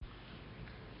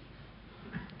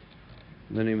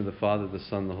In the name of the Father, the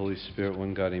Son, the Holy Spirit,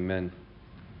 one God, Amen.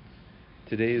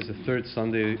 Today is the third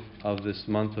Sunday of this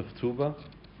month of Tuba,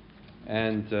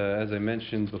 and as I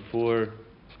mentioned before,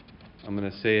 I'm going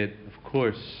to say it, of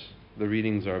course, the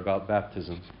readings are about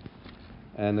baptism.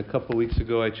 And a couple weeks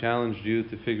ago I challenged you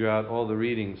to figure out all the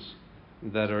readings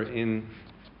that are in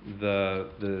the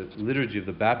liturgy of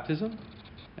the baptism,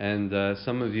 and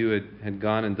some of you had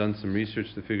gone and done some research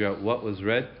to figure out what was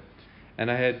read,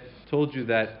 and I had told you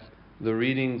that the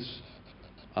readings,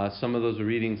 some of those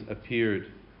readings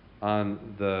appeared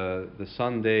on the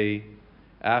Sunday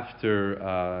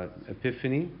after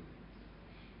Epiphany.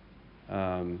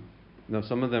 Some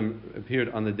of them appeared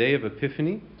on the day of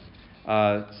Epiphany.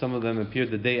 Some of them appeared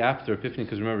the day after Epiphany,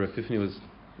 because remember, Epiphany was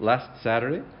last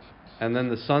Saturday. And then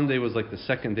the Sunday was like the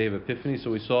second day of Epiphany. So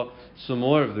we saw some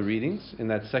more of the readings in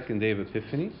that second day of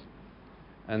Epiphany.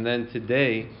 And then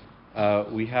today,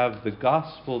 we have the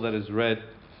gospel that is read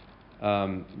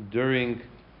during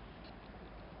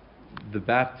the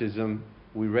baptism.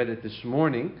 We read it this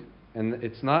morning, and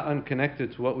it's not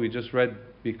unconnected to what we just read,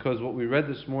 because what we read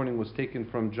this morning was taken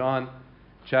from John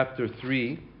chapter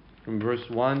 3, from verse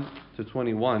 1 to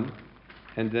 21,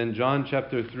 and then John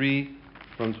chapter 3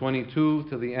 from 22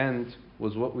 to the end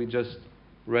was what we just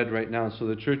read right now. So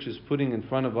the church is putting in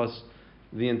front of us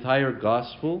the entire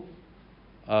gospel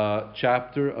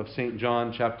chapter of St.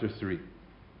 John chapter 3.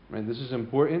 Right? This is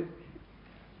important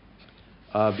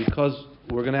because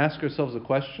we're going to ask ourselves a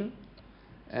question,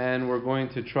 and we're going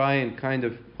to try and kind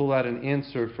of pull out an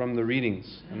answer from the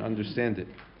readings and understand it.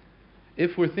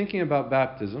 If we're thinking about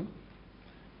baptism,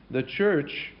 the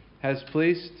church has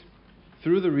placed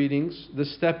through the readings the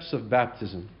steps of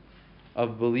baptism,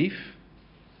 of belief,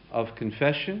 of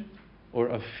confession, or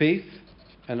of faith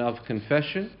and of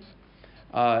confession,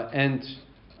 and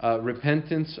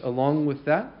repentance along with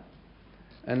that,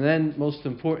 and then most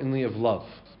importantly of love.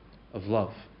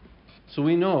 So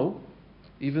we know,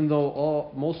 even though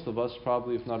most of us,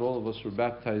 probably if not all of us, were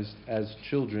baptized as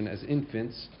children, as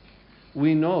infants,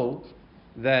 we know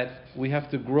that we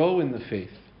have to grow in the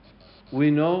faith.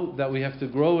 We know that we have to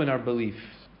grow in our belief.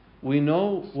 We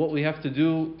know what we have to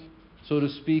do, so to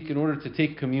speak, in order to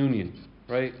take communion,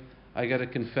 right? I got to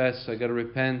confess, I got to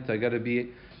repent, I got to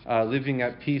be living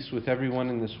at peace with everyone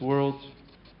in this world.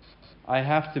 I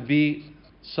have to be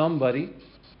somebody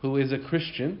who is a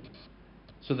Christian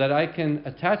so that I can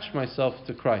attach myself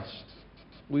to Christ.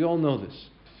 We all know this.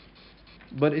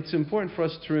 But it's important for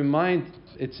us to remind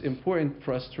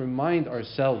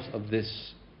ourselves of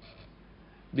this,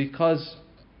 because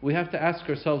we have to ask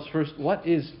ourselves first, what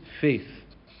is faith?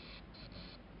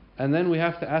 And then we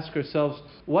have to ask ourselves,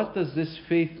 what does this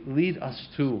faith lead us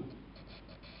to?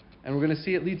 And we're going to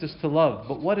see it leads us to love.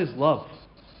 But what is love?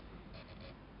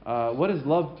 What is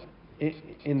love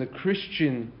in the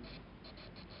Christian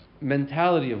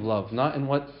mentality of love, not in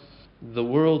what the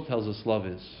world tells us love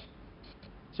is?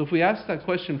 So if we ask that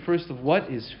question first of what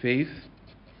is faith,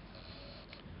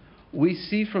 we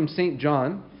see from St.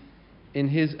 John in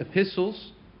his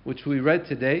epistles, which we read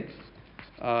today.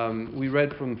 We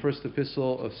read from the first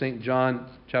epistle of St. John,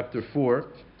 chapter 4.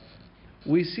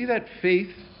 We see that faith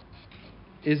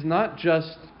is not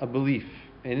just a belief,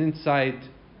 an inside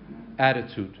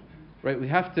attitude. Right? We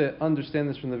have to understand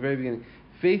this from the very beginning.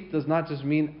 Faith does not just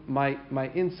mean my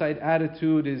inside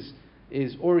attitude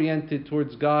is oriented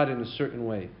towards God in a certain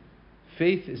way.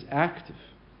 Faith is active.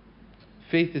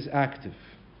 Faith is active.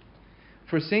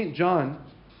 For St. John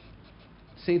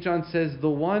says, the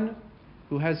one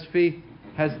who has faith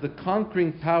has the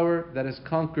conquering power that has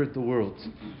conquered the world.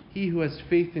 He who has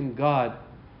faith in God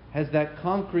has that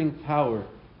conquering power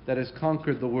that has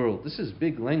conquered the world. This is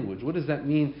big language. What does that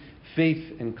mean,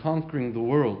 faith and conquering the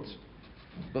world?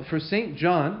 But for St.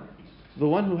 John, the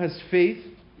one who has faith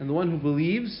and the one who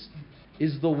believes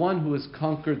is the one who has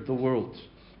conquered the world.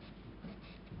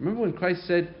 Remember when Christ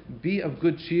said, "Be of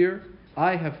good cheer,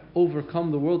 I have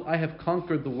overcome the world, I have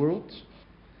conquered the world"?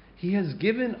 He has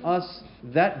given us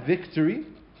that victory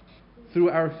through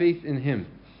our faith in Him.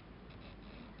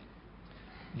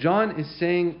 John is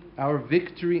saying our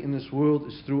victory in this world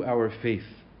is through our faith.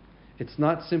 It's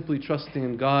not simply trusting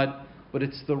in God, but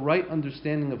it's the right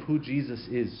understanding of who Jesus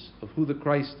is, of who the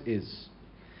Christ is.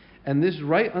 And this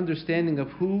right understanding of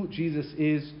who Jesus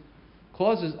is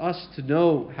causes us to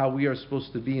know how we are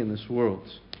supposed to be in this world.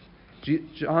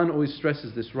 John always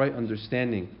stresses this right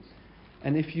understanding.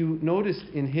 And if you noticed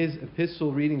in his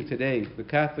epistle reading today, the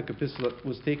Catholic epistle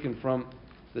was taken from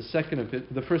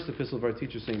the first epistle of our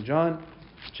teacher St. John,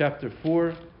 chapter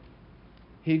 4,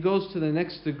 he goes to the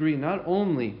next degree. Not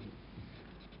only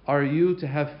are you to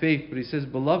have faith, but he says,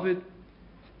 "Beloved,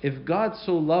 if God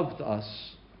so loved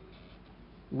us,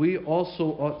 we also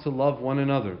ought to love one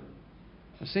another.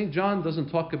 Now, St. John doesn't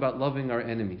talk about loving our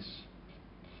enemies.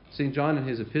 St. John in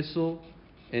his epistles,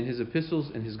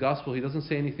 in his gospel, he doesn't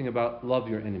say anything about love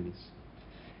your enemies.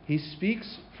 He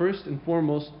speaks first and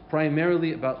foremost,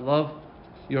 primarily about love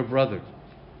your brother.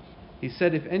 He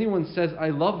said, if anyone says, I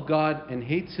love God, and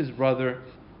hates his brother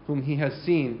whom he has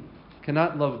seen,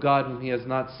 cannot love God whom he has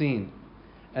not seen.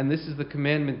 And this is the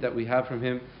commandment that we have from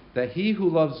him, that he who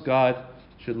loves God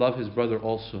should love his brother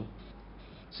also.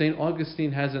 St.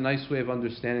 Augustine has a nice way of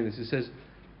understanding this. He says,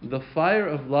 the fire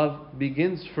of love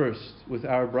begins first with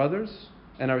our brothers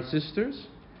and our sisters,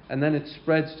 and then it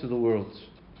spreads to the world.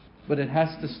 But it has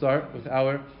to start with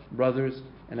our brothers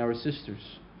and our sisters.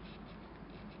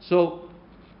 So,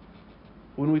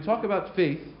 when we talk about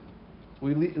faith,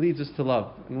 it leads us to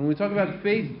love. And when we talk about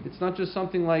faith, it's not just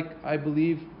something like, I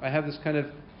believe, I have this kind of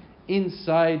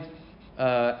inside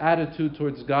attitude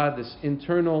towards God, this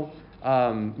internal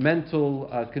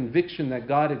mental conviction that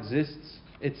God exists.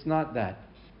 It's not that.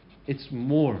 It's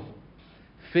more.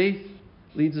 Faith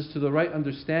leads us to the right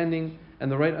understanding,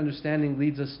 and the right understanding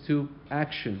leads us to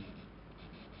action.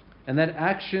 And that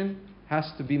action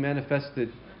has to be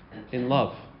manifested in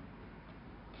love.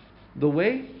 The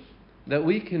way that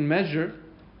we can measure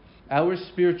our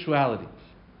spirituality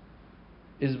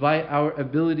is by our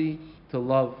ability to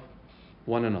love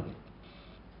one another.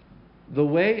 The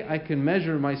way I can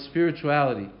measure my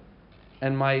spirituality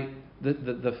and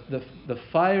the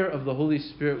fire of the Holy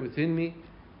Spirit within me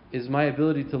is my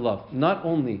ability to love not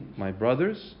only my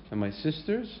brothers and my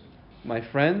sisters, my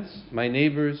friends, my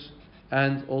neighbors,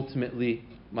 and ultimately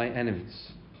my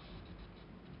enemies.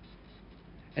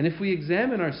 And if we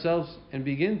examine ourselves and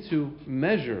begin to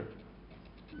measure,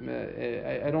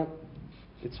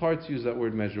 it's hard to use that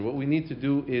word measure. What we need to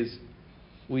do is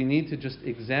we need to just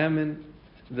examine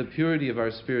the purity of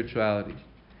our spirituality.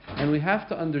 And we have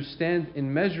to understand,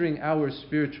 in measuring our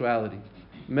spirituality,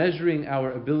 measuring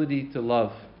our ability to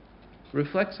love,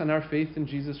 reflects on our faith in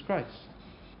Jesus Christ.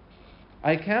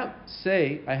 I can't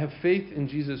say I have faith in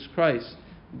Jesus Christ,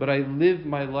 but I live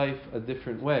my life a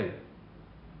different way.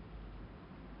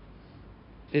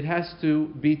 It has to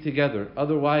be together.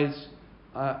 Otherwise,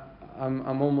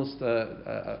 I'm almost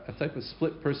a type of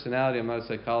split personality. I'm not a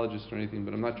psychologist or anything,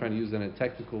 but I'm not trying to use that in a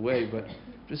technical way. But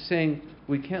just saying,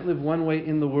 we can't live one way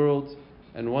in the world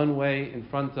and one way in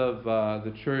front of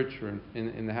the church or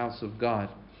in the house of God.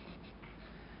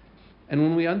 And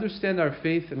when we understand our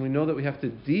faith and we know that we have to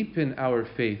deepen our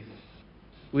faith,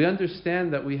 we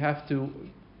understand that we have to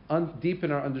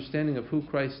deepen our understanding of who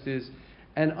Christ is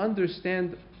and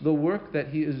understand the work that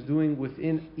He is doing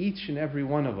within each and every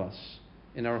one of us,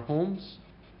 in our homes,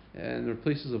 and our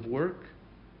places of work,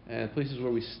 and places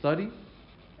where we study.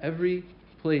 Every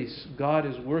place, God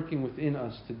is working within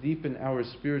us to deepen our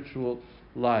spiritual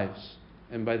lives.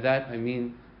 And by that I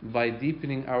mean by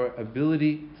deepening our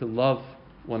ability to love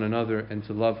one another and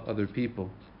to love other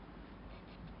people.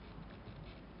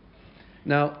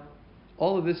 Now,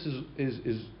 all of this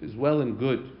is well and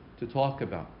good to talk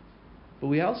about. But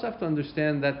we also have to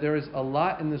understand that there is a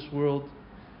lot in this world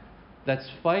that's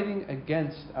fighting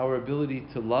against our ability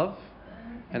to love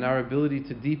and our ability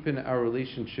to deepen our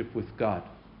relationship with God.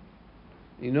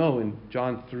 You know, in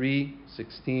John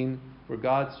 3:16, for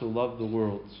God so loved the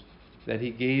world that He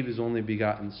gave His only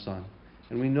begotten Son.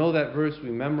 And we know that verse,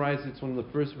 we memorize it, it's one of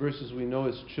the first verses we know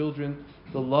as children,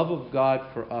 the love of God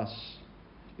for us.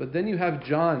 But then you have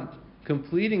John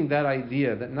completing that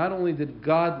idea that not only did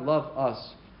God love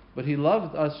us, but He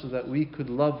loved us so that we could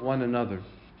love one another.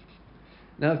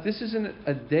 Now, if this isn't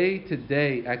a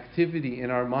day-to-day activity in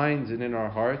our minds and in our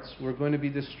hearts, we're going to be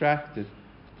distracted.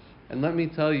 And let me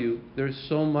tell you, there's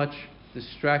so much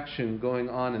distraction going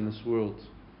on in this world.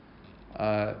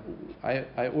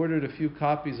 I ordered a few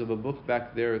copies of a book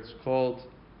back there. It's called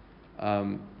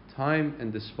Time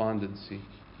and Despondency.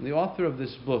 And the author of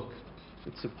this book,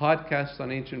 it's a podcast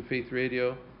on Ancient Faith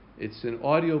Radio. It's an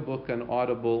audio book on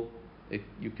Audible.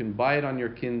 You can buy it on your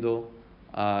Kindle,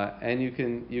 and you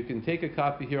can take a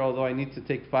copy here, although I need to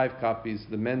take 5 copies.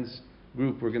 The men's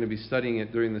group, we're going to be studying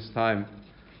it during this time.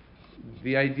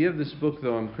 The idea of this book,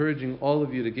 though, I'm encouraging all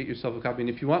of you to get yourself a copy. And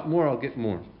if you want more, I'll get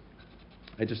more.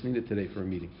 I just need it today for a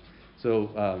meeting.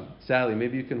 So, Sally,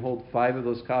 maybe you can hold 5 of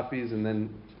those copies and then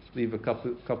leave a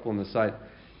couple on the side.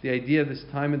 The idea of this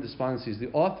time and despondency is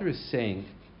the author is saying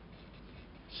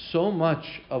so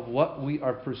much of what we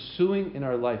are pursuing in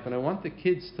our life, and I want the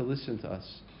kids to listen to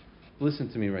us.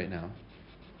 Listen to me right now.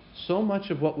 So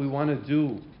much of what we want to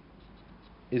do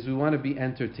is we want to be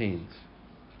entertained.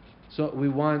 So we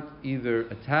want either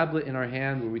a tablet in our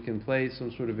hand where we can play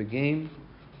some sort of a game,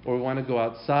 or we want to go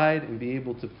outside and be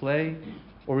able to play,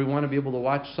 or we want to be able to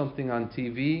watch something on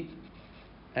TV,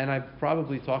 and I'm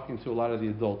probably talking to a lot of the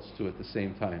adults too at the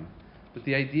same time. But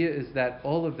the idea is that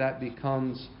all of that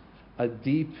becomes a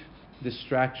deep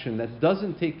distraction that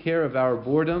doesn't take care of our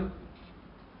boredom,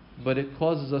 but it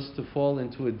causes us to fall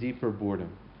into a deeper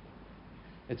boredom.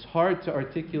 It's hard to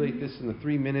articulate this in the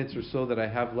 3 minutes or so that I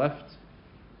have left,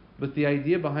 but the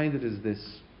idea behind it is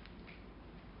this.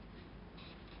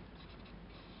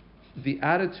 The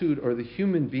attitude or the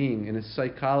human being in his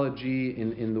psychology,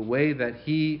 in the way that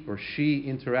he or she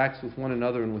interacts with one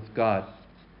another and with God,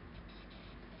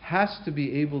 has to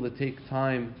be able to take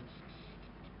time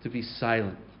to be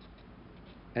silent.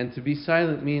 And to be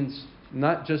silent means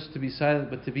not just to be silent,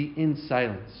 but to be in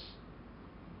silence.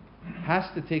 Has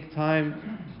to take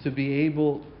time to be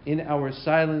able, in our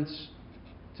silence,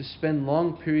 to spend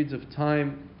long periods of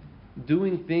time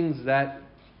doing things that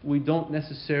we don't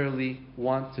necessarily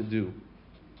want to do.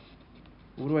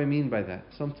 What do I mean by that?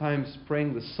 Sometimes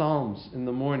praying the Psalms in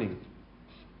the morning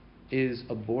is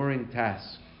a boring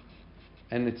task.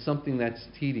 And it's something that's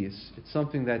tedious. It's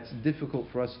something that's difficult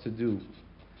for us to do.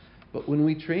 But when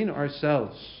we train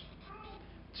ourselves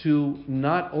to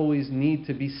not always need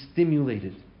to be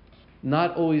stimulated,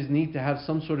 not always need to have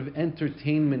some sort of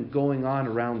entertainment going on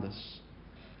around us,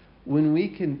 when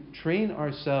we can train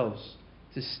ourselves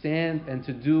to stand and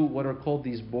to do what are called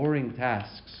these boring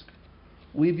tasks,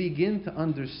 we begin to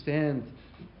understand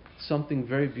something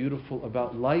very beautiful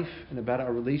about life and about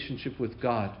our relationship with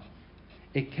God.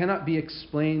 It cannot be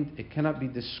explained, it cannot be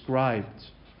described.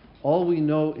 All we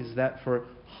know is that for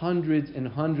hundreds and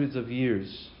hundreds of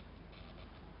years,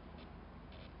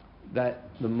 that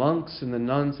the monks and the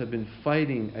nuns have been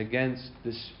fighting against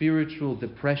the spiritual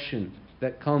depression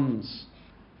that comes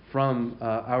from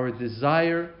our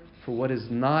desire for what is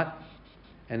not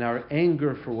and our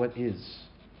anger for what is.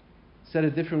 Said a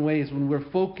different way is when we're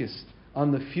focused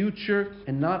on the future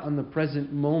and not on the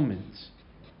present moment.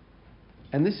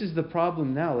 And this is the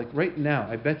problem now. Like right now,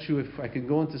 I bet you if I could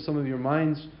go into some of your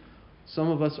minds, some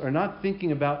of us are not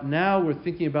thinking about now, we're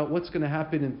thinking about what's going to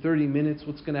happen in 30 minutes,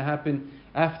 what's going to happen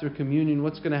after communion,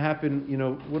 what's going to happen,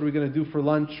 what are we going to do for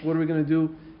lunch, what are we going to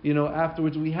do,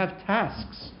 afterwards. We have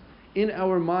tasks in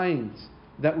our minds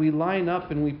that we line up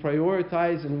and we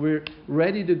prioritize and we're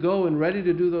ready to go and ready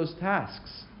to do those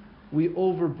tasks. We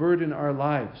overburden our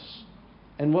lives.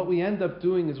 And what we end up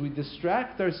doing is we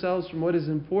distract ourselves from what is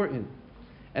important.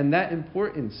 And that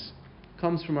importance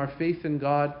comes from our faith in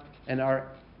God and our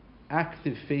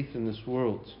active faith in this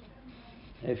world.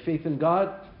 I have faith in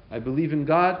God, I believe in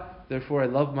God, therefore I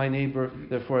love my neighbor,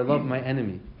 therefore I love my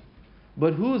enemy.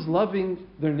 But who is loving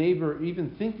their neighbor,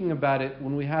 even thinking about it,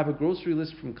 when we have a grocery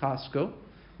list from Costco,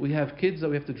 we have kids that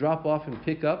we have to drop off and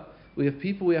pick up, we have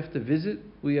people we have to visit,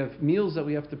 we have meals that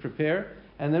we have to prepare,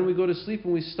 and then we go to sleep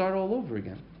and we start all over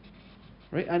again.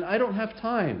 Right? And I don't have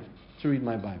time to read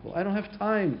my Bible. I don't have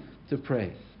time to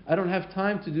pray. I don't have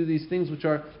time to do these things which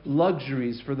are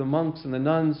luxuries for the monks and the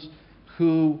nuns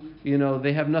who,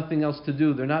 they have nothing else to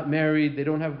do. They're not married, they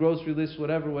don't have grocery lists,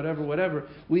 whatever.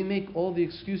 We make all the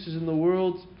excuses in the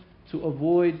world to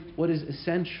avoid what is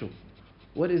essential.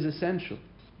 What is essential?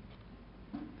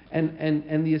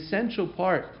 And the essential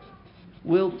part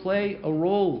will play a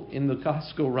role in the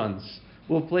Costco runs,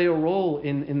 will play a role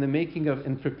in the making of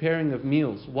and preparing of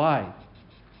meals. Why?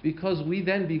 Because we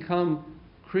then become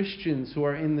Christians who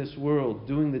are in this world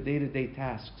doing the day-to-day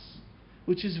tasks,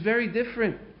 which is very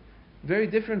different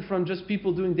from just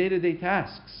people doing day-to-day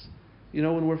tasks.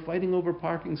 When we're fighting over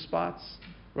parking spots,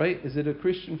 right? Is it a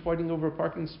Christian fighting over a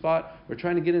parking spot? We're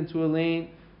trying to get into a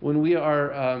lane. When we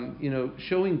are,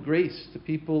 showing grace to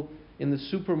people in the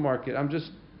supermarket.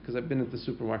 Because I've been at the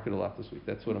supermarket a lot this week.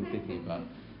 That's what I'm thinking about.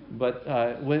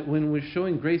 But when we're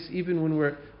showing grace, even when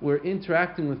we're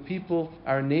interacting with people,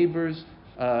 our neighbors,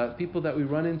 people that we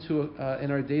run into in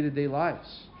our day-to-day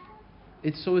lives,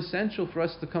 it's so essential for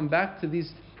us to come back to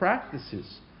these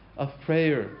practices of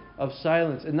prayer, of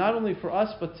silence, and not only for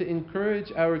us, but to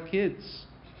encourage our kids.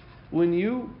 When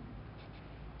you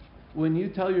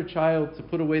tell your child to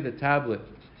put away the tablet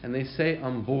and they say,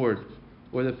 "I'm bored,"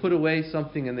 or they put away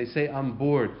something and they say, "I'm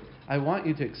bored," I want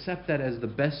you to accept that as the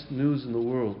best news in the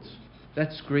world.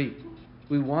 That's great.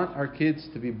 We want our kids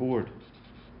to be bored.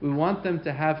 We want them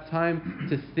to have time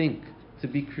to think, to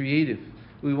be creative.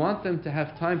 We want them to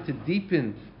have time to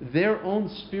deepen their own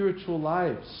spiritual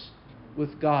lives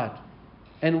with God.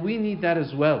 And we need that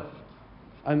as well.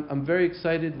 I'm very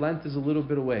excited. Lent is a little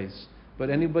bit away. But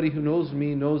anybody who knows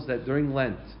me knows that during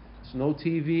Lent, it's no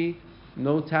TV,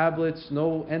 no tablets,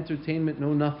 no entertainment,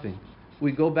 no nothing.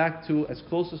 We go back to as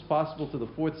close as possible to the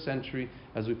 4th century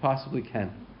as we possibly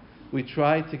can. We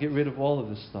try to get rid of all of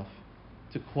this stuff.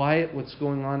 to quiet what's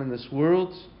going on in this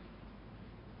world,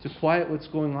 to quiet what's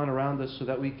going on around us so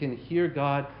that we can hear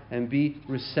God and be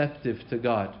receptive to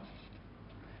God.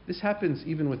 This happens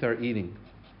even with our eating.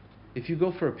 If you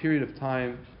go for a period of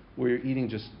time where you're eating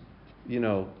just,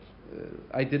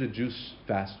 I did a juice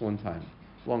fast one time,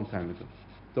 long time ago.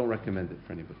 Don't recommend it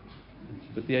for anybody.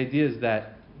 But the idea is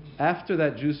that after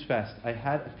that juice fast, I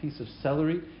had a piece of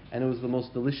celery, and it was the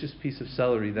most delicious piece of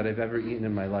celery that I've ever eaten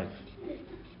in my life.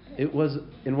 It was,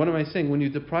 and what am I saying? When you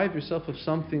deprive yourself of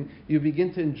something, you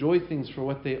begin to enjoy things for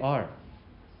what they are.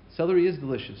 Celery is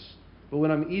delicious, but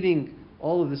when I'm eating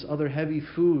all of this other heavy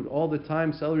food all the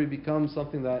time, celery becomes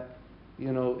something that,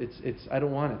 it's I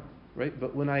don't want it, right?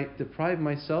 But when I deprive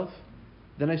myself,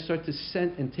 then I start to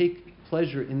scent and take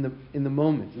pleasure in the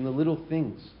moment, in the little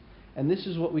things. And this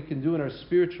is what we can do in our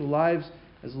spiritual lives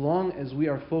as long as we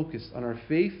are focused on our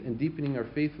faith and deepening our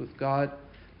faith with God,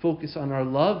 focus on our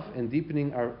love and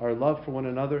deepening our love for one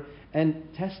another, and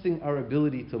testing our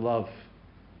ability to love.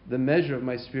 The measure of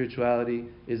my spirituality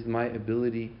is my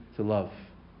ability to love.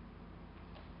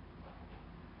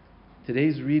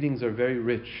 Today's readings are very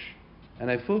rich, and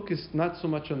I focused not so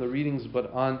much on the readings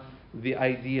but on the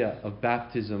idea of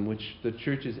baptism, which the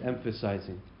church is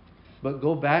emphasizing. But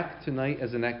go back tonight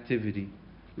as an activity.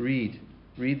 Read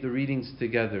the readings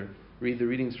together. Read the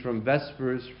readings from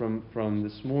Vespers, from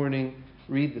this morning.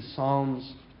 Read the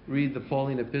Psalms. Read the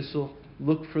Pauline epistle.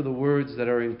 Look for the words that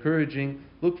are encouraging.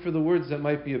 Look for the words that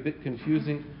might be a bit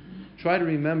confusing. Try to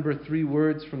remember 3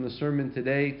 words from the sermon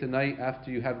today, tonight, after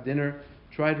you have dinner.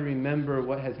 Try to remember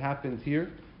what has happened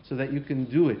here so that you can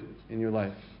do it in your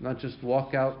life. Not just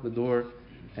walk out the door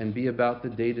and be about the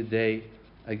day-to-day.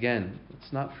 Again,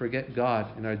 let's not forget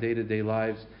God in our day-to-day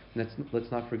lives.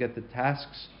 Let's not forget the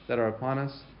tasks that are upon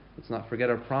us. Let's not forget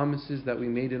our promises that we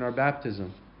made in our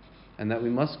baptism, and that we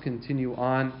must continue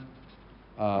on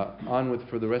with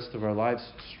for the rest of our lives,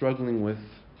 struggling with.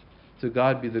 To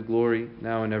God be the glory,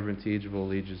 now and ever, and to the age of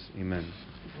all ages. Amen.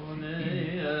 Amen.